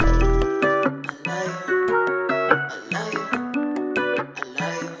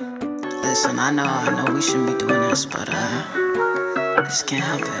Listen, I know we shouldn't be doing this, but I just can't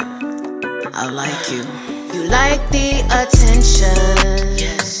help it. I like you. You like the attention.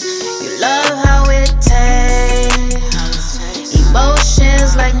 Yes. You love how it tastes.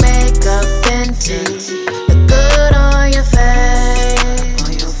 Emotions like makeup, Fenty. Look good on your face.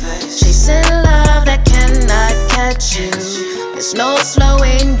 Chasing love that cannot catch you. There's no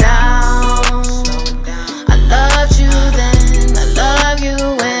slowing down. I loved you then, I love you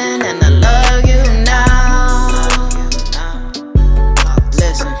when, and I love you now.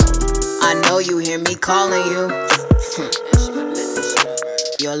 Listen, I know you hear me calling you.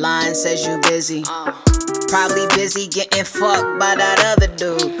 Your line says you busy. Probably busy getting fucked by that other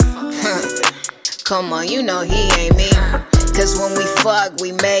dude. Come on, you know he ain't me. Cause when we fuck,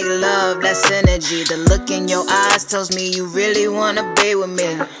 we make love, that's energy. The look in your eyes tells me you really wanna be with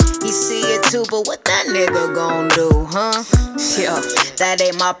me. He see it too, but what that nigga gon' do, huh? Yo, that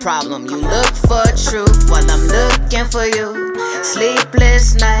ain't my problem. You look for truth while I'm looking for you.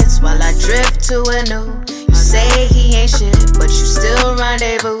 Sleepless nights while I drift to a new. You say he ain't shit, but you still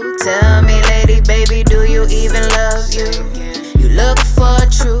rendezvous. Tell me, lady, baby, do you even love you? You look for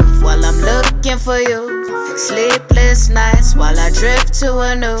truth while I'm looking for you. Sleepless nights while I drift to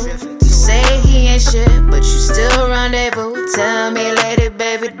a new. You say he ain't shit, but you still rendezvous. Tell me, lady,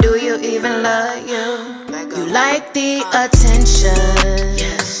 baby, do you even love you? You like the attention.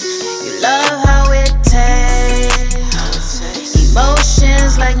 You love how it tastes.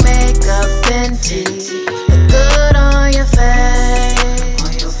 Emotions like makeup, Fenty. Look good on your face.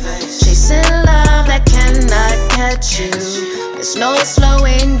 Chasing love that cannot catch you. There's no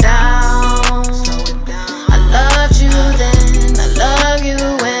slowing down. I loved you then, I love you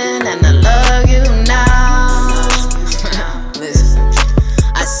when, and I love you now. Listen,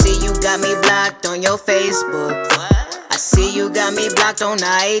 I see you got me blocked on your Facebook. I see you got me blocked on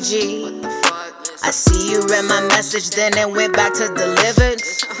IG. I see you read my message, then it went back to delivered.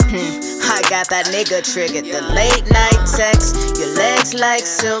 I got that nigga triggered. The late night text, your legs like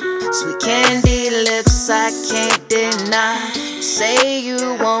silk, sweet candy lips, I can't deny. You say you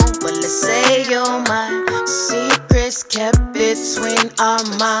won't, but let's say you're mine. Secrets kept between our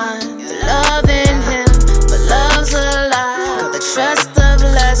minds. Loving him, but love's a lie. The trust of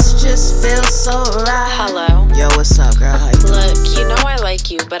less just feels so right. Hello. Yo, what's up, girl? How you doing? Look, you know I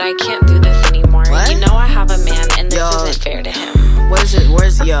like you, but I can't do this anymore. What? You know I have a man, and this isn't fair to him. What is it?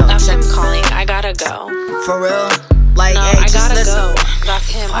 Where's yo? That's him calling. I gotta go. For real? Like, No, hey, I just gotta listen. go. That's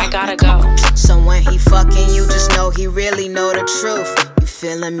him. I gotta go. So when he fucking you, just know he really know the truth. You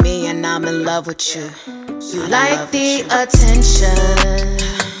feeling me and I'm in love with you. You like the attention.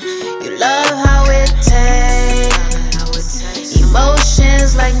 You love how it tastes.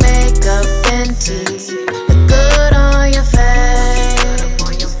 Emotions like makeup, Fenty. Look good on your face.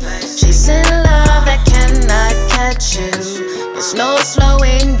 Chasing love that cannot catch you. There's no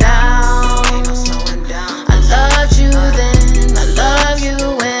slowing down. I loved you then, I love you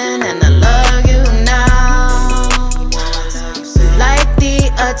when, and I love you now. You like the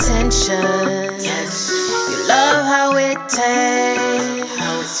attention. You love how it tastes.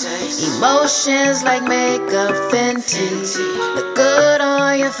 Emotions like makeup, Fenty. Look good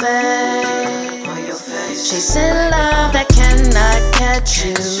on your face. Chasing love that cannot catch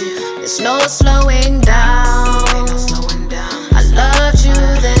you. There's no slowing down. I loved you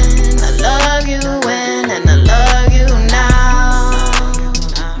then, I love you